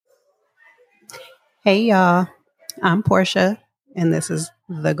Hey y'all, I'm Portia, and this is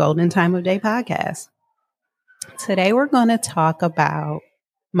the Golden Time of Day podcast. Today we're going to talk about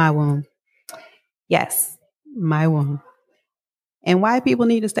my womb. Yes, my womb. And why people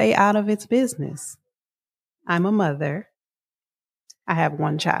need to stay out of its business. I'm a mother. I have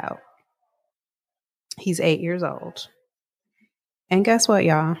one child. He's 8 years old. And guess what,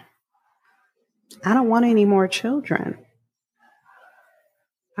 y'all? I don't want any more children.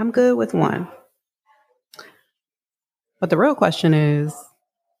 I'm good with one. But the real question is,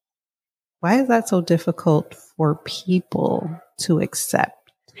 why is that so difficult for people to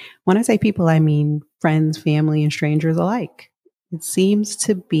accept? When I say people, I mean friends, family, and strangers alike. It seems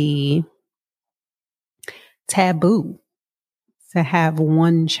to be taboo to have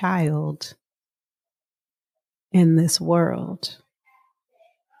one child in this world.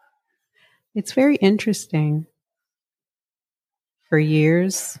 It's very interesting. For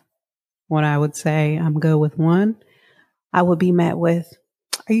years, when I would say I'm good with one, I would be met with,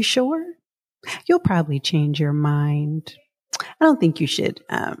 "Are you sure? You'll probably change your mind. I don't think you should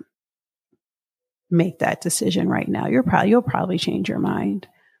make that decision right now. You'll probably change your mind."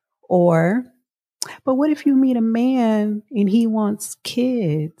 Or, "But what if you meet a man and he wants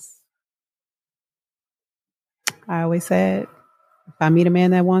kids?" I always said, if I meet a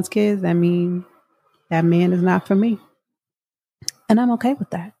man that wants kids, that means that man is not for me. And I'm okay with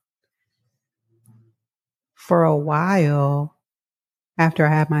that. For a while, after I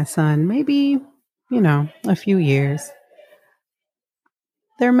had my son, maybe, a few years,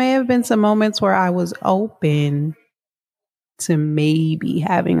 there may have been some moments where I was open to maybe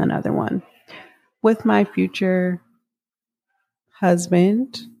having another one. With my future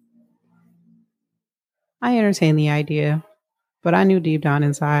husband, I entertained the idea, but I knew deep down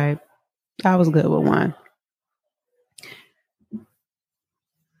inside I was good with one.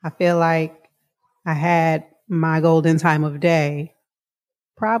 I feel like I had my golden time of day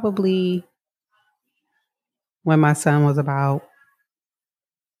probably when my son was about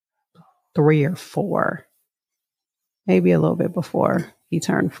 3 or 4, maybe a little bit before he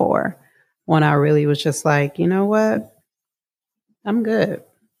turned 4, when I really was just like, you know what? I'm good.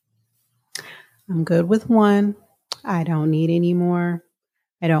 I'm good with one. I don't need any more.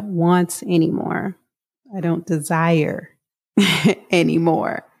 I don't want any more. I don't desire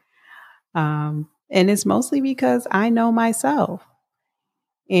anymore. And it's mostly because I know myself.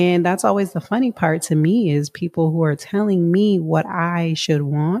 And that's always the funny part to me is people who are telling me what I should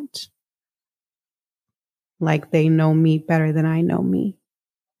want, like they know me better than I know me.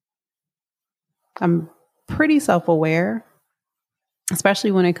 I'm pretty self-aware,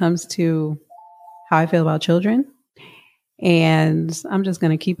 especially when it comes to how I feel about children. And I'm just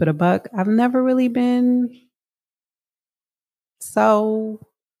going to keep it a buck. I've never really been so,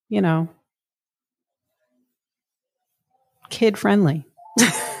 kid friendly.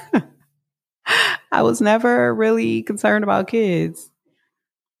 I was never really concerned about kids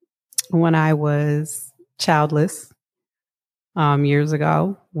when I was childless years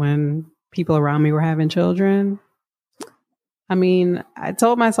ago, when people around me were having children. I mean, I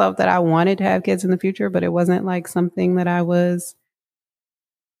told myself that I wanted to have kids in the future, but it wasn't like something that I was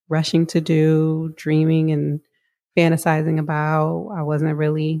rushing to do, dreaming and fantasizing about. I wasn't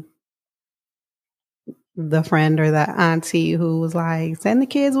really the friend or the auntie who was like, "Send the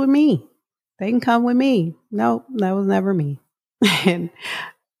kids with me. They can come with me." Nope, that was never me. And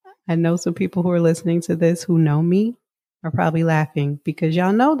I know some people who are listening to this who know me are probably laughing because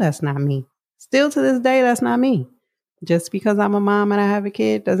y'all know that's not me. Still to this day, that's not me. Just because I'm a mom and I have a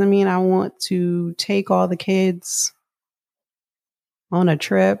kid doesn't mean I want to take all the kids on a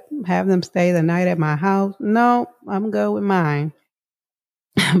trip, have them stay the night at my house. No, I'm good with mine.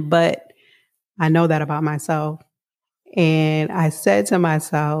 But I know that about myself. And I said to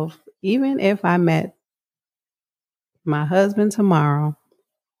myself, even if I met my husband tomorrow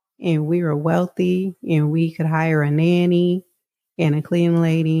and we were wealthy and we could hire a nanny and a cleaning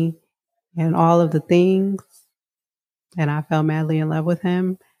lady and all of the things, and I fell madly in love with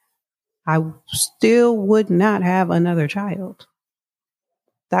him, I still would not have another child.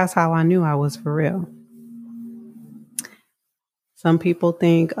 That's how I knew I was for real. Some people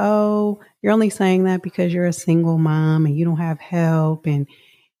think, "Oh, you're only saying that because you're a single mom and you don't have help and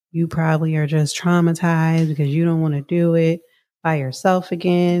you probably are just traumatized because you don't want to do it by yourself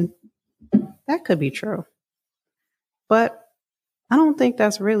again." That could be true. But I don't think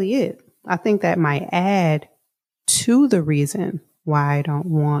that's really it. I think that might add to the reason why I don't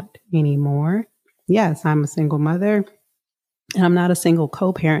want any more. Yes, I'm a single mother, and I'm not a single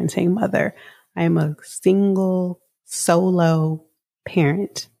co-parenting mother. I am a single solo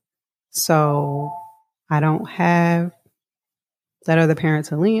parent. So I don't have that other parent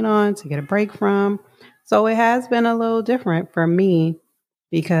to lean on, to get a break from. So it has been a little different for me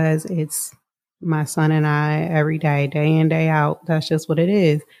because it's my son and I every day in, day out. That's just what it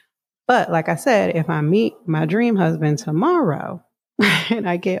is. But like I said, if I meet my dream husband tomorrow and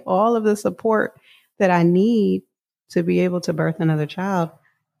I get all of the support that I need to be able to birth another child,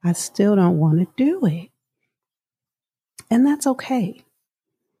 I still don't want to do it. And that's okay.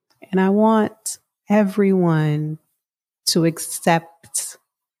 And I want everyone to accept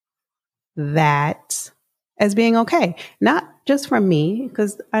that as being okay. Not just from me,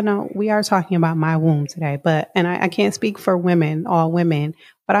 because I know we are talking about my womb today, and I can't speak for women, all women,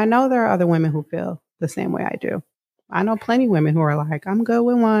 but I know there are other women who feel the same way I do. I know plenty of women who are like, I'm good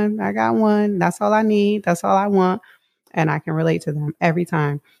with one. I got one. That's all I need. That's all I want. And I can relate to them every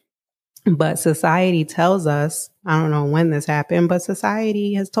time. But society tells us, I don't know when this happened, but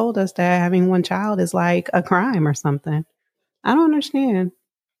society has told us that having one child is like a crime or something. I don't understand.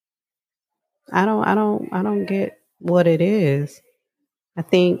 I don't get what it is. I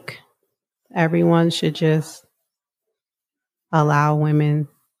think everyone should just allow women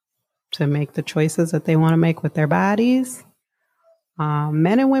to make the choices that they want to make with their bodies,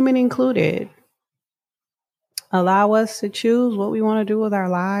 men and women included. Allow us to choose what we want to do with our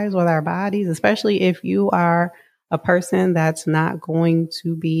lives, with our bodies, especially if you are a person that's not going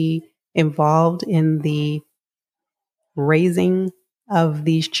to be involved in the raising of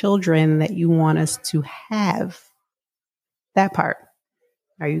these children that you want us to have. That part.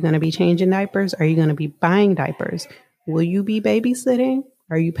 Are you going to be changing diapers? Are you going to be buying diapers? Will you be babysitting?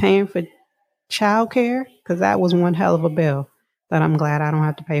 Are you paying for childcare? Because that was one hell of a bill that I'm glad I don't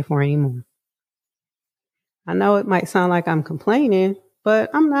have to pay for anymore. I know it might sound like I'm complaining, but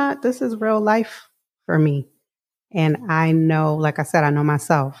I'm not. This is real life for me. And I know, like I said, I know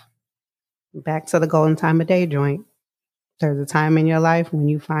myself. Back to the golden time of day joint. There's a time in your life when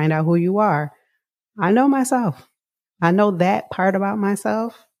you find out who you are. I know myself. I know that part about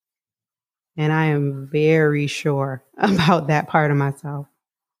myself. And I am very sure about that part of myself.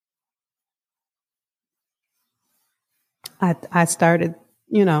 I started,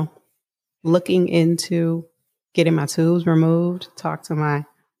 looking into getting my tubes removed, talked to my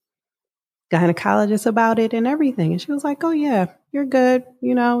gynecologist about it and everything. And she was like, oh, yeah, you're good.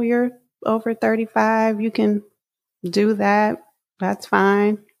 You're over 35. You can do that. That's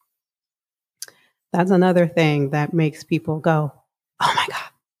fine. That's another thing that makes people go, oh my God,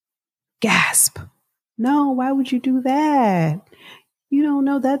 gasp. No, why would you do that? You don't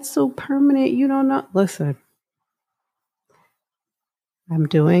know. That's so permanent. You don't know. Listen, I'm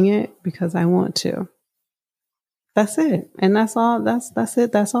doing it because I want to. That's it. And that's all. That's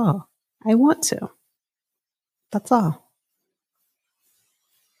it. That's all. I want to. That's all.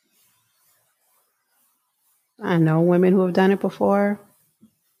 I know women who have done it before,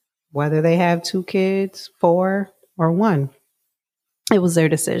 whether they have 2 kids, 4, or 1. It was their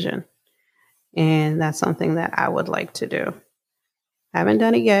decision. And that's something that I would like to do. I haven't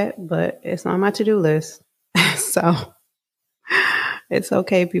done it yet, but it's on my to-do list. So it's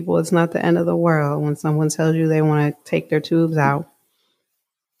okay, people. It's not the end of the world when someone tells you they want to take their tubes out.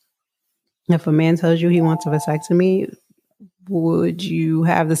 If a man tells you he wants a vasectomy, would you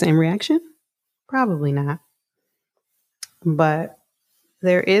have the same reaction? Probably not. But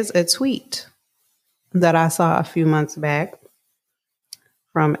there is a tweet that I saw a few months back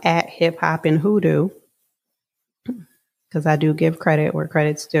from @HipHopandHoodoo, because I do give credit where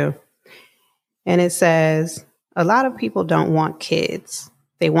credit's due. And it says, a lot of people don't want kids.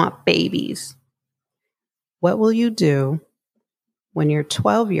 They want babies. What will you do when your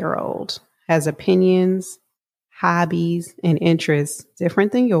 12-year-old has opinions, hobbies, and interests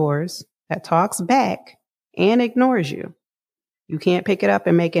different than yours, that talks back and ignores you? You can't pick it up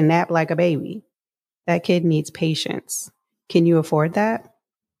and make it nap like a baby. That kid needs patience. Can you afford that?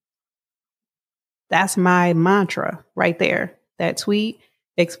 That's my mantra right there. That tweet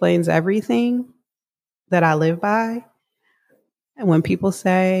explains everything that I live by. And when people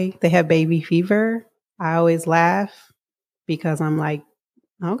say they have baby fever, I always laugh because I'm like,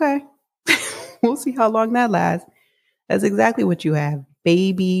 okay, we'll see how long that lasts. That's exactly what you have.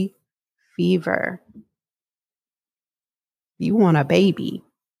 Baby fever. You want a baby.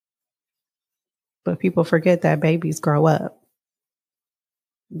 But people forget that babies grow up.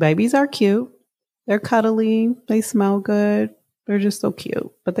 Babies are cute. They're cuddly. They smell good. They're just so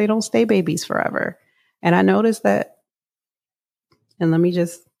cute. But they don't stay babies forever. And I noticed that, and let me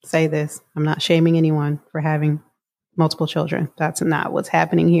just say this, I'm not shaming anyone for having multiple children. That's not what's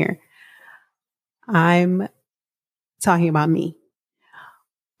happening here. I'm talking about me.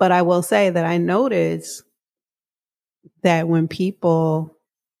 But I will say that I notice that when people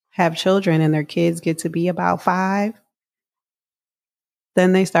have children and their kids get to be about 5,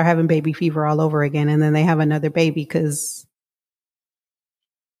 then they start having baby fever all over again. And then they have another baby because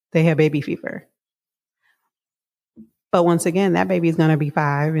they have baby fever. But once again, that baby is going to be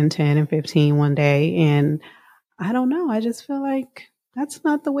 5 and 10 and 15 one day. And I don't know. I just feel like that's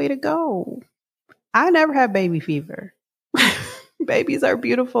not the way to go. I never had baby fever. Babies are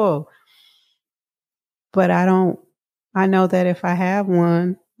beautiful. But I know that if I have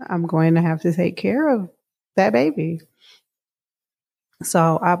one, I'm going to have to take care of that baby.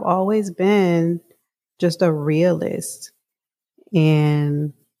 So I've always been just a realist.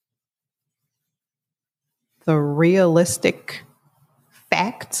 And the realistic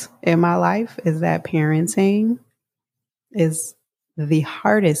fact in my life is that parenting is the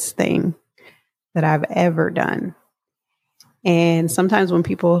hardest thing that I've ever done. And sometimes when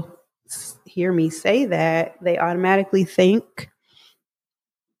people hear me say that, they automatically think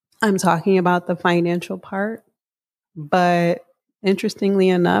I'm talking about the financial part. But interestingly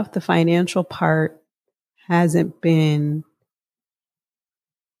enough, the financial part hasn't been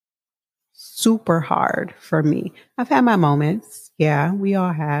super hard for me. I've had my moments. Yeah, we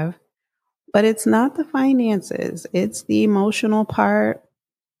all have. But it's not the finances, it's the emotional part.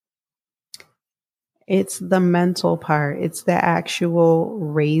 It's the mental part. It's the actual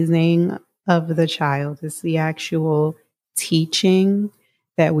raising of the child. It's the actual teaching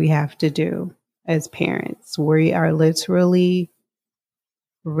that we have to do as parents. We are literally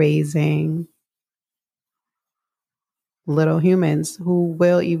raising little humans who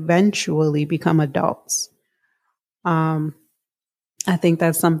will eventually become adults. I think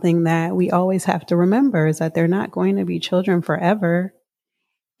that's something that we always have to remember, is that they're not going to be children forever.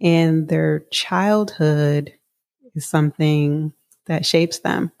 And their childhood is something that shapes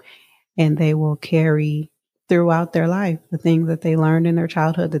them, and they will carry throughout their life the things that they learned in their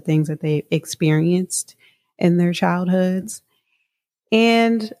childhood, the things that they experienced in their childhoods.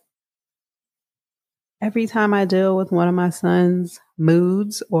 And every time I deal with one of my son's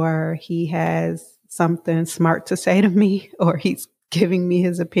moods, or he has something smart to say to me, or he's giving me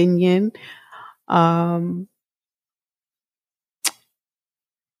his opinion,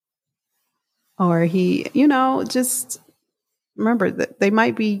 or he, just remember that they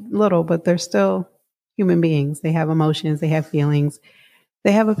might be little, but they're still human beings. They have emotions, they have feelings,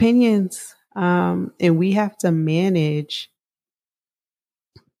 they have opinions. And we have to manage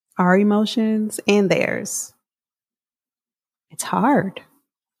our emotions and theirs. It's hard.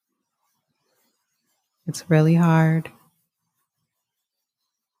 It's really hard.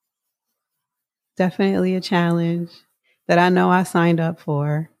 Definitely a challenge that I know I signed up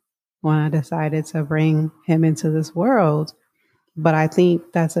for when I decided to bring him into this world. But I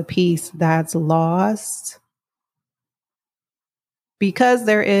think that's a piece that's lost because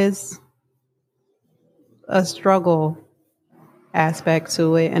there is a struggle aspect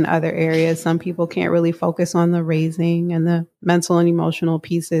to it in other areas. Some people can't really focus on the raising and the mental and emotional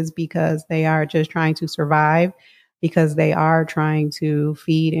pieces because they are just trying to survive, because they are trying to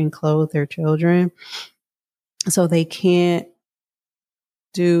feed and clothe their children. So they can't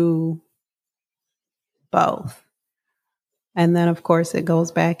do both. And then, of course, it goes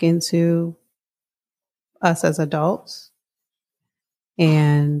back into us as adults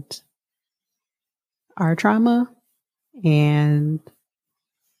and our trauma and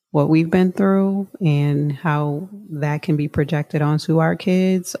what we've been through and how that can be projected onto our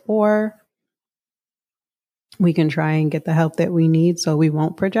kids, or we can try and get the help that we need so we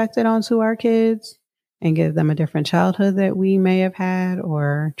won't project it onto our kids and give them a different childhood that we may have had,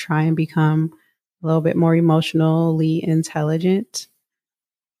 or try and become a little bit more emotionally intelligent.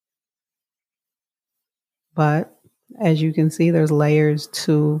 But as you can see, there's layers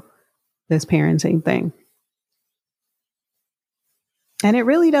to this parenting thing. And it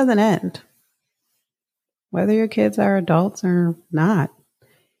really doesn't end. Whether your kids are adults or not,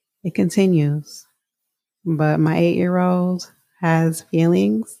 it continues. But my 8-year-old has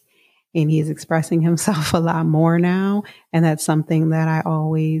feelings, and he's expressing himself a lot more now. And that's something that I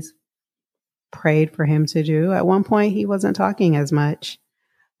always prayed for him to do. At one point, he wasn't talking as much.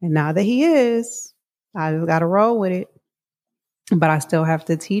 And now that he is, I just got to roll with it. But I still have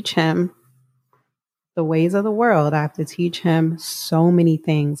to teach him the ways of the world. I have to teach him so many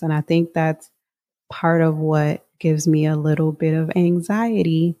things. And I think that's part of what gives me a little bit of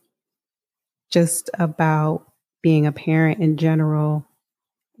anxiety just about being a parent in general,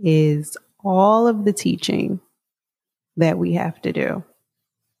 is all of the teaching that we have to do.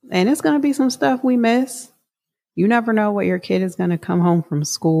 And it's going to be some stuff we miss. You never know what your kid is going to come home from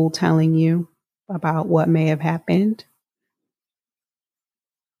school telling you about what may have happened.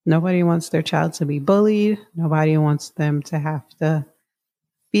 Nobody wants their child to be bullied. Nobody wants them to have to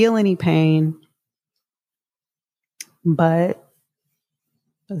feel any pain. But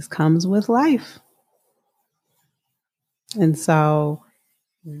this comes with life. And so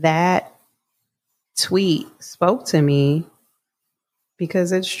that tweet spoke to me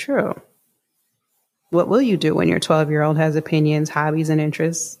because it's true. What will you do when your 12-year-old has opinions, hobbies, and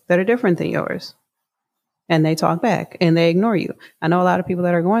interests that are different than yours? And they talk back and they ignore you. I know a lot of people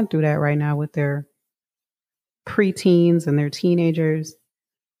that are going through that right now with their preteens and their teenagers.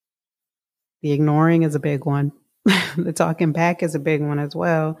 The ignoring is a big one. The talking back is a big one as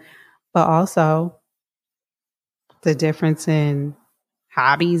well. But also the difference in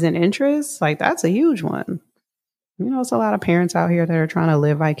hobbies and interests, like that's a huge one. You know, it's a lot of parents out here that are trying to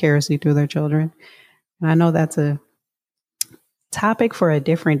live vicariously through their children. And I know that's a topic for a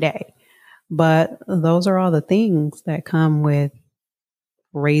different day. But those are all the things that come with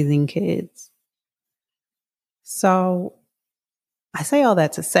raising kids. So I say all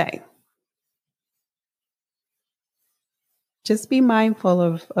that to say, just be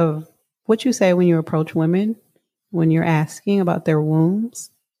mindful of what you say when you approach women, when you're asking about their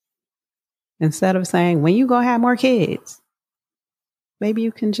wombs. Instead of saying, when you go have more kids, maybe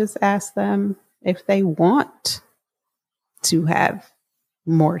you can just ask them if they want to have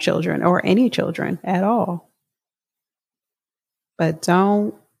more children or any children at all. But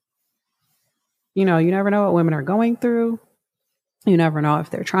don't, you never know what women are going through. You never know if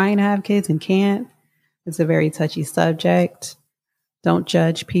they're trying to have kids and can't. It's a very touchy subject. Don't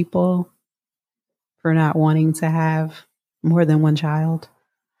judge people for not wanting to have more than one child.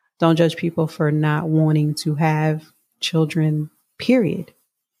 Don't judge people for not wanting to have children, period.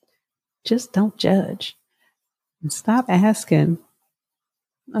 Just don't judge. And stop asking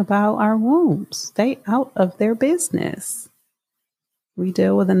about our wombs. Stay out of their business. We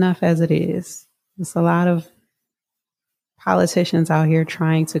deal with enough as it is. There's a lot of politicians out here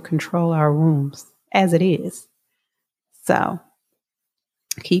trying to control our wombs as it is. So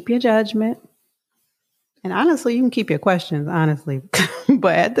keep your judgment. And honestly, you can keep your questions, honestly.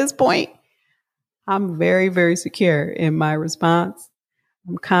 But at this point, I'm very, very secure in my response.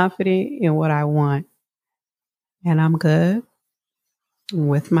 I'm confident in what I want. And I'm good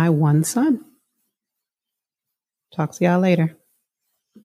with my one son. Talk to y'all later.